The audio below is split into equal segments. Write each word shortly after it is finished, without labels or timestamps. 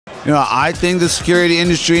You know, I think the security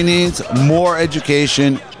industry needs more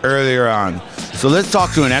education earlier on. So let's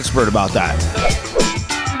talk to an expert about that.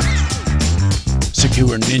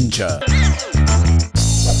 Secure Ninja.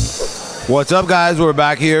 What's up, guys? We're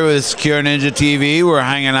back here with SecureNinjaTV. We're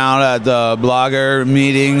hanging out at the blogger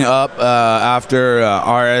meeting up after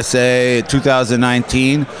RSA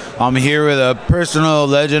 2019. I'm here with a personal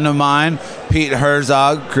legend of mine, Pete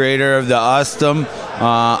Herzog, creator of the OSSTMM.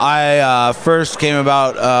 I first came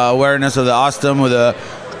about awareness of the OSSTMM with a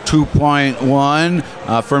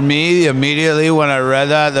 2.1. For me, immediately when I read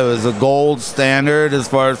that was a gold standard as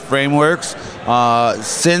far as frameworks.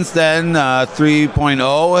 Since then,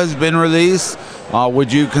 3.0 has been released.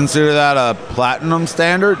 Would you consider that a platinum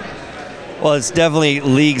standard? Well, it's definitely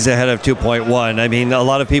leagues ahead of 2.1. I mean, a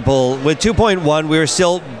lot of people, with 2.1, we were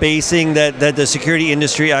still basing that the security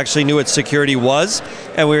industry actually knew what security was,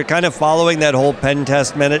 and we were kind of following that whole pen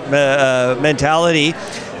test mentality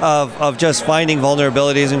of just finding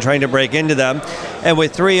vulnerabilities and trying to break into them. And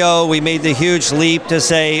with 3.0, we made the huge leap to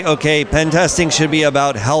say, okay, pen testing should be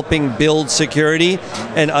about helping build security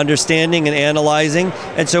and understanding and analyzing.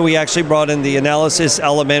 And so we actually brought in the analysis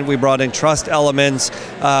element, we brought in trust elements.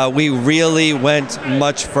 We really went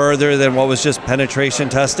much further than what was just penetration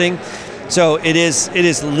testing. So it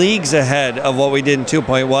is leagues ahead of what we did in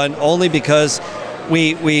 2.1, only because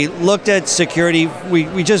we looked at security. We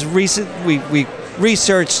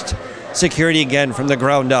researched security again from the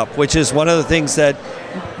ground up, which is one of the things that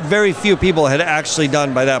very few people had actually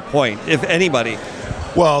done by that point, if anybody.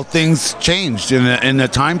 Well, things changed in the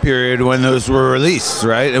time period when those were released,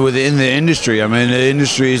 right? Within the industry. I mean, the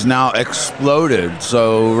industry is now exploded.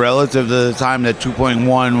 So relative to the time that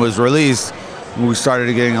 2.1 was released, we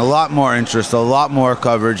started getting a lot more interest, a lot more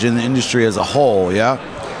coverage in the industry as a whole, yeah?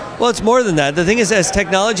 Well, it's more than that. The thing is, as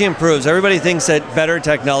technology improves, everybody thinks that better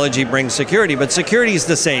technology brings security, but security is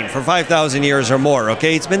the same for 5,000 years or more,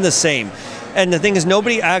 okay? It's been the same. And the thing is,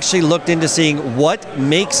 nobody actually looked into seeing what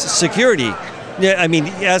makes security. I mean,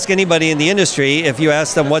 ask anybody in the industry, if you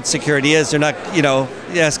ask them what security is, they're not, you know,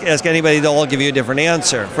 ask anybody, they'll all give you a different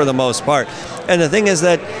answer for the most part. And the thing is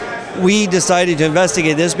that we decided to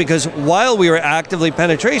investigate this because while we were actively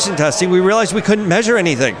penetration testing, we realized we couldn't measure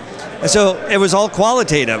anything. So it was all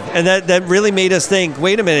qualitative, and that really made us think,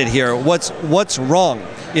 wait a minute here, what's wrong,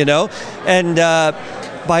 you know? And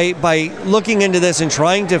by looking into this and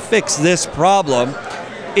trying to fix this problem,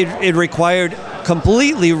 it required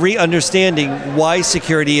completely re-understanding why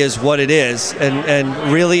security is what it is, and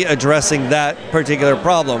really addressing that particular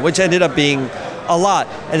problem, which ended up being a lot.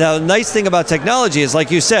 And now the nice thing about technology is, like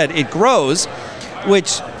you said, it grows,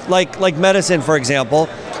 which, like medicine, for example,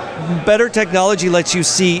 better technology lets you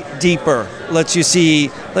see deeper, lets you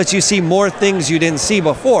see more things you didn't see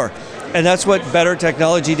before. And that's what better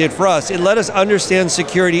technology did for us. It let us understand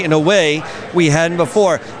security in a way we hadn't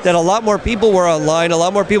before. That a lot more people were online, a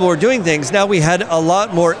lot more people were doing things. Now we had a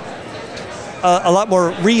lot more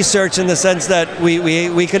research, in the sense that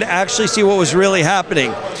we could actually see what was really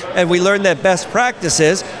happening. And we learned that best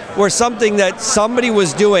practices were something that somebody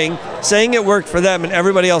was doing, saying it worked for them, and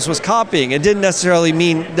everybody else was copying. It didn't necessarily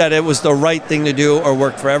mean that it was the right thing to do or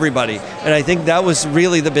worked for everybody. And I think that was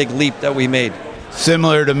really the big leap that we made.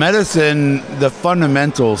 Similar to medicine, the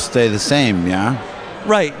fundamentals stay the same, yeah?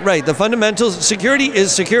 Right. The fundamentals, security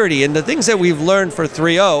is security, and the things that we've learned for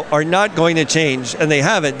 3.0 are not going to change, and they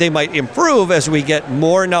haven't. They might improve as we get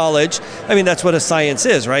more knowledge. I mean, that's what a science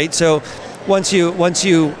is, right? So once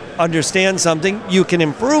you understand something, you can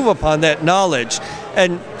improve upon that knowledge.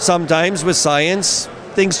 And sometimes with science,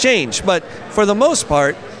 things change. But for the most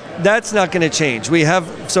part, that's not going to change. We have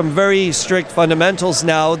some very strict fundamentals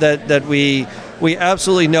now that we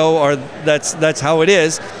absolutely know that's how it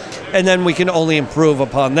is. And then we can only improve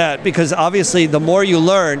upon that, because obviously the more you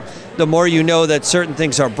learn, the more you know that certain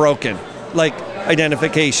things are broken, like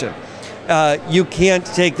identification. You can't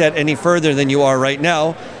take that any further than you are right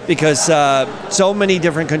now, because so many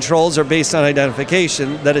different controls are based on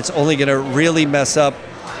identification that it's only going to really mess up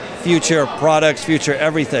future products, future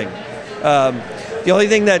everything. The only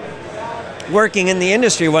thing that, working in the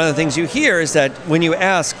industry, one of the things you hear is that when you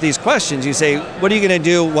ask these questions, you say, what are you going to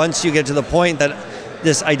do once you get to the point that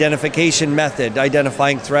this identification method,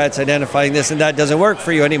 identifying threats, identifying this and that, doesn't work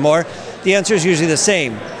for you anymore? The answer is usually the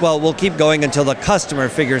same. Well, we'll keep going until the customer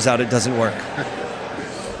figures out it doesn't work.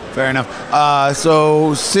 Fair enough.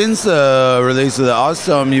 So since the release of the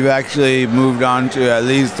OSSTMM, you've actually moved on to at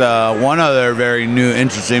least one other very new,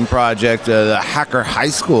 interesting project, the Hacker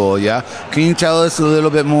Highschool, yeah? Can you tell us a little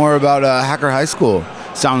bit more about Hacker Highschool?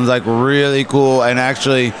 Sounds like really cool, and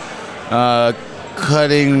actually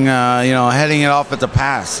heading it off at the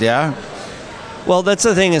pass, yeah? Well, that's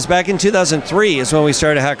the thing is back in 2003 is when we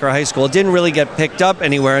started Hacker High School. It didn't really get picked up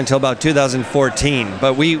anywhere until about 2014,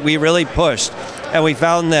 but we really pushed. And we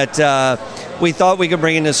found that we thought we could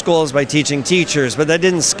bring it into schools by teaching teachers, but that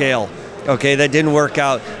didn't scale. Okay, that didn't work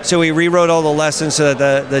out. So we rewrote all the lessons so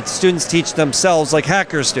that the students teach themselves like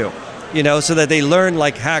hackers do, you know, so that they learn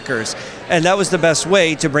like hackers. And that was the best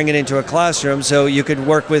way to bring it into a classroom, so you could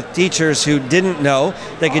work with teachers who didn't know.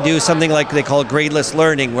 They could do something like they call gradeless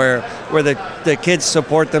learning, where the kids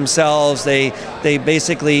support themselves, they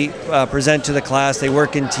basically present to the class, they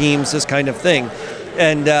work in teams, this kind of thing.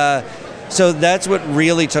 And so that's what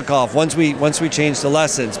really took off once we changed the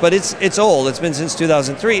lessons. But it's old. It's been since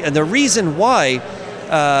 2003. And the reason why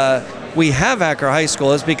we have Hacker High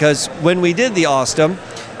School is because when we did the OSSTMM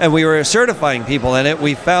and we were certifying people in it,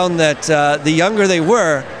 we found that the younger they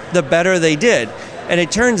were, the better they did. And it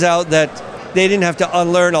turns out that they didn't have to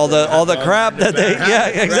unlearn all the crap that they. Yeah,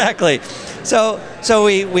 exactly. So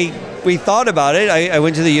we thought about it. I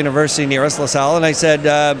went to the university near us, LaSalle, and I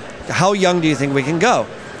said, how young do you think we can go?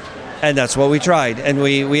 And that's what we tried. And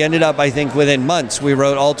we ended up, I think, within months. We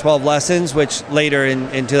wrote all 12 lessons, which later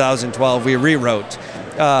in 2012 we rewrote.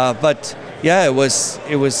 But yeah, it was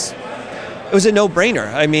a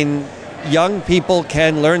no-brainer. I mean, young people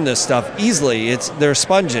can learn this stuff easily. They're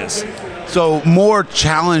sponges. So more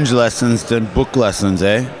challenge lessons than book lessons,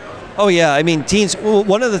 eh? Oh yeah, I mean, teens,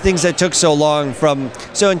 one of the things that took so long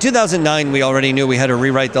so in 2009 we already knew we had to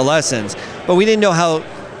rewrite the lessons, but we didn't know how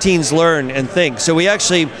teens learn and think. So we had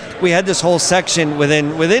this whole section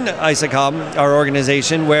within ISACOM, our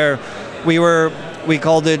organization, where we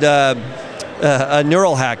called it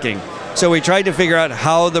neural hacking. So we tried to figure out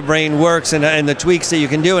how the brain works and the tweaks that you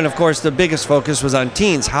can do. And of course, the biggest focus was on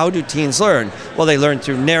teens. How do teens learn? Well, they learn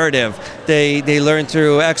through narrative. They learn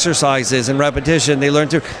through exercises and repetition. They learn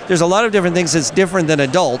through, there's a lot of different things that's different than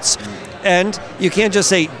adults. And you can't just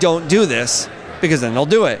say, don't do this, because then they'll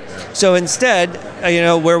do it. So instead, you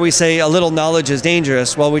know, where we say a little knowledge is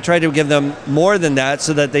dangerous, well, we try to give them more than that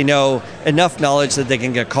so that they know enough knowledge that they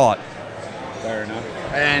can get caught. Fair enough.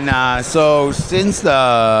 And so since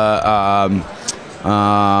the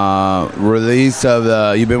release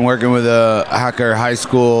of you've been working with Hacker High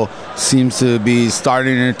School, seems to be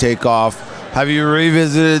starting to take off. Have you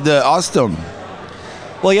revisited the OSSTMM?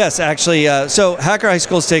 Well, yes, actually. So Hacker High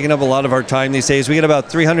School is taking up a lot of our time these days. We get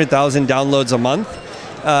about 300,000 downloads a month.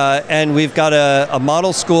 And we've got a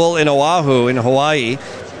model school in Oahu, in Hawaii.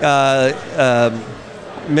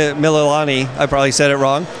 Mililani, I probably said it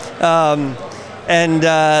wrong. And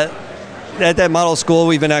at that model school,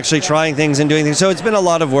 we've been actually trying things and doing things. So it's been a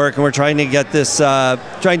lot of work, and we're trying to get this,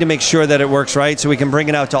 trying to make sure that it works right so we can bring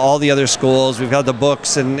it out to all the other schools. We've got the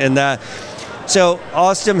books and that. So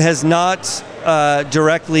OSSTMM has not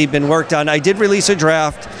directly been worked on. I did release a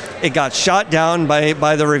draft. It got shot down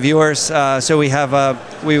by the reviewers. So we have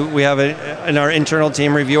in our internal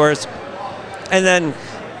team reviewers, and then,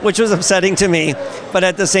 which was upsetting to me, but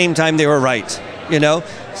at the same time they were right. You know.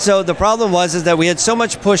 So the problem is that we had so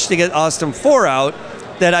much push to get OSSTMM 4 out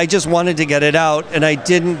that I just wanted to get it out, and I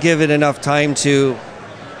didn't give it enough time to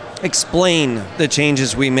explain the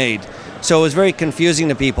changes we made. So it was very confusing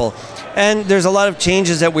to people. And there's a lot of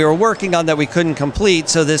changes that we were working on that we couldn't complete,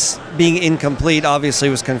 so this being incomplete obviously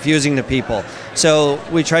was confusing to people. So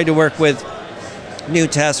we tried to work with new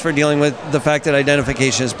tests for dealing with the fact that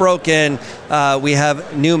identification is broken. We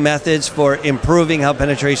have new methods for improving how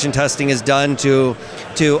penetration testing is done to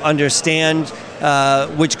understand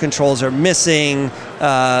which controls are missing.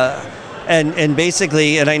 And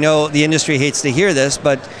basically, and I know the industry hates to hear this,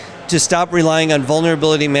 but to stop relying on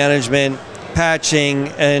vulnerability management, patching,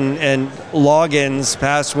 and logins,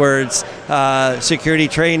 passwords, security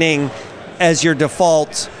training as your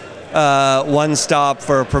default one stop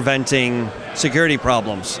for preventing security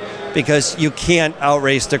problems, because you can't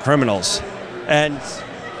outrace the criminals. And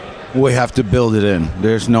we have to build it in.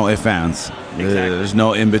 There's no ifs, ands. Exactly. There's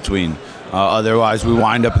no in between. Otherwise, we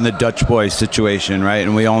wind up in the Dutch boy situation, right?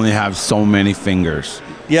 And we only have so many fingers.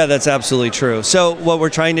 Yeah, that's absolutely true. So what we're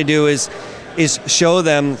trying to do is show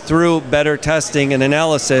them through better testing and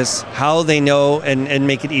analysis how they know and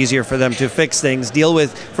make it easier for them to fix things. Deal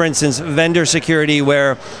with, for instance, vendor security,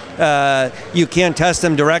 where you can't test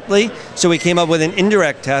them directly. So we came up with an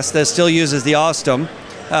indirect test that still uses the OSSTMM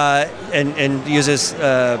and uses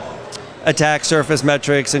attack surface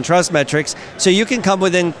metrics and trust metrics. So you can come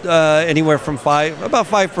within anywhere from about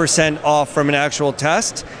 5% off from an actual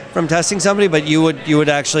test, from testing somebody, but you would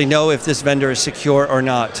actually know if this vendor is secure or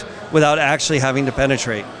not, without actually having to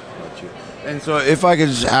penetrate. And so if I could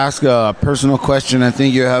just ask a personal question, I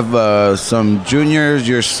think you have some juniors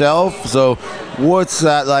yourself. So what's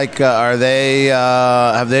that like? Are they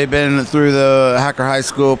have they been through the Hacker High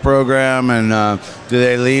School program, and do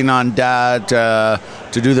they lean on dad to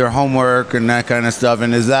do their homework and that kind of stuff?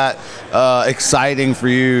 And is that exciting for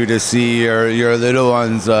you to see your little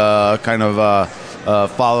ones kind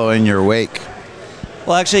of follow in your wake?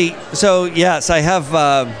 Well, actually, so yes, I have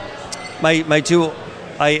my two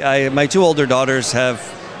older daughters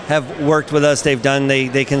have worked with us. They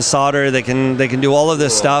can solder, they can do all of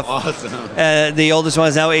this stuff. Awesome. The oldest one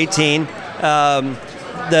is now 18.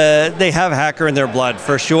 They have hacker in their blood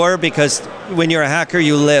for sure, because when you're a hacker,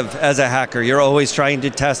 you live as a hacker. You're always trying to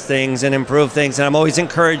test things and improve things, and I'm always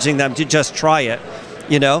encouraging them to just try it,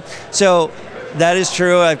 you know? So that is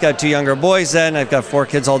true. I've got two younger boys then. I've got 4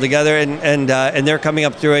 kids altogether, and they're coming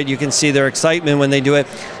up through it. You can see their excitement when they do it.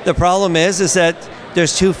 The problem is that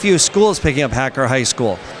there's too few schools picking up Hacker High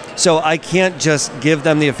School. So I can't just give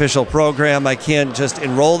them the official program. I can't just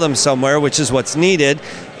enroll them somewhere, which is what's needed.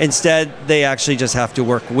 Instead, they actually just have to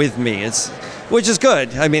work with me, which is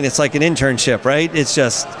good. I mean, it's like an internship, right? It's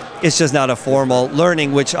just not a formal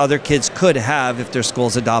learning, which other kids could have if their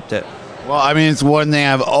schools adopt it. Well, I mean, it's one thing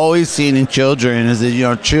I've always seen in children is that, you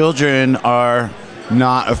know, children are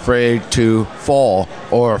not afraid to fall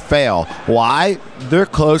or fail. Why? They're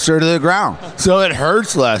closer to the ground, so it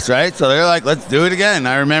hurts less, right? So they're like, let's do it again.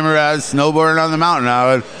 I remember I was snowboarding on the mountain.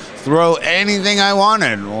 I would throw anything I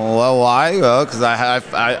wanted. Well, why? Well, because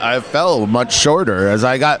I fell much shorter. As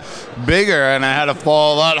I got bigger and I had to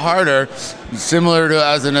fall a lot harder, similar to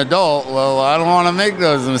as an adult, well, I don't want to make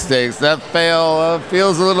those mistakes. That fail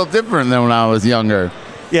feels a little different than when I was younger.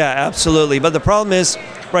 Yeah, absolutely. But the problem is,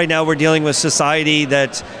 right now we're dealing with society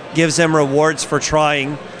that gives them rewards for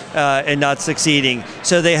trying and not succeeding.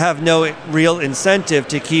 So they have no real incentive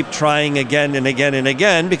to keep trying again and again and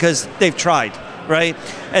again because they've tried, right?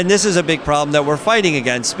 And this is a big problem that we're fighting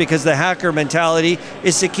against, because the hacker mentality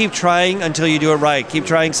is to keep trying until you do it right. Keep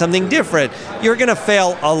trying something different. You're going to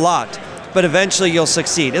fail a lot, but eventually you'll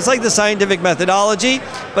succeed. It's like the scientific methodology,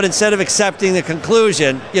 but instead of accepting the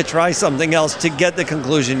conclusion, you try something else to get the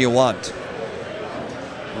conclusion you want.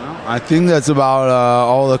 I think that's about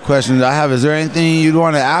all the questions I have. Is there anything you'd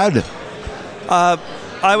want to add?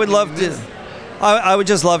 I would love to. I would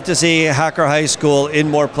just love to see Hacker High School in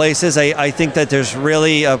more places. I think that there's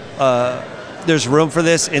really there's room for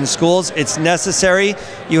this in schools. It's necessary.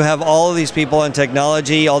 You have all of these people in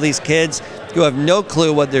technology, all these kids who have no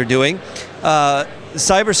clue what they're doing. The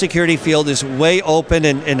cybersecurity field is way open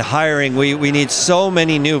in hiring. We need so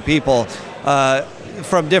many new people.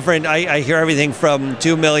 From different, I hear everything from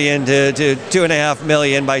 2 million to 2.5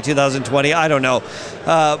 million by 2020. I don't know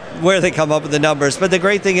where they come up with the numbers. But the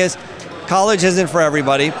great thing is, college isn't for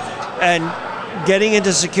everybody. And getting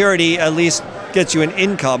into security at least gets you an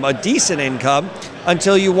income, a decent income,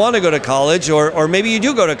 until you want to go to college, or maybe you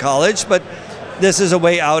do go to college, but this is a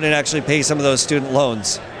way out and actually pay some of those student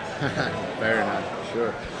loans. Fair enough,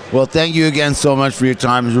 sure. Well, thank you again so much for your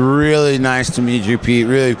time. It's really nice to meet you, Pete.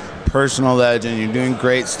 Really personal legend. You're doing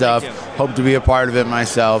great stuff. Hope to be a part of it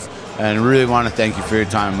myself, and really want to thank you for your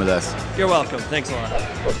time with us. You're welcome. Thanks a lot.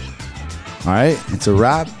 All right, it's a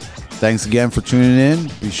wrap. Thanks again for tuning in.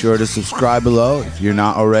 Be sure to subscribe below if you're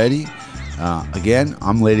not already. Again,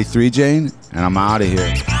 I'm Lady 3 Jane, and I'm out of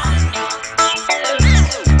here.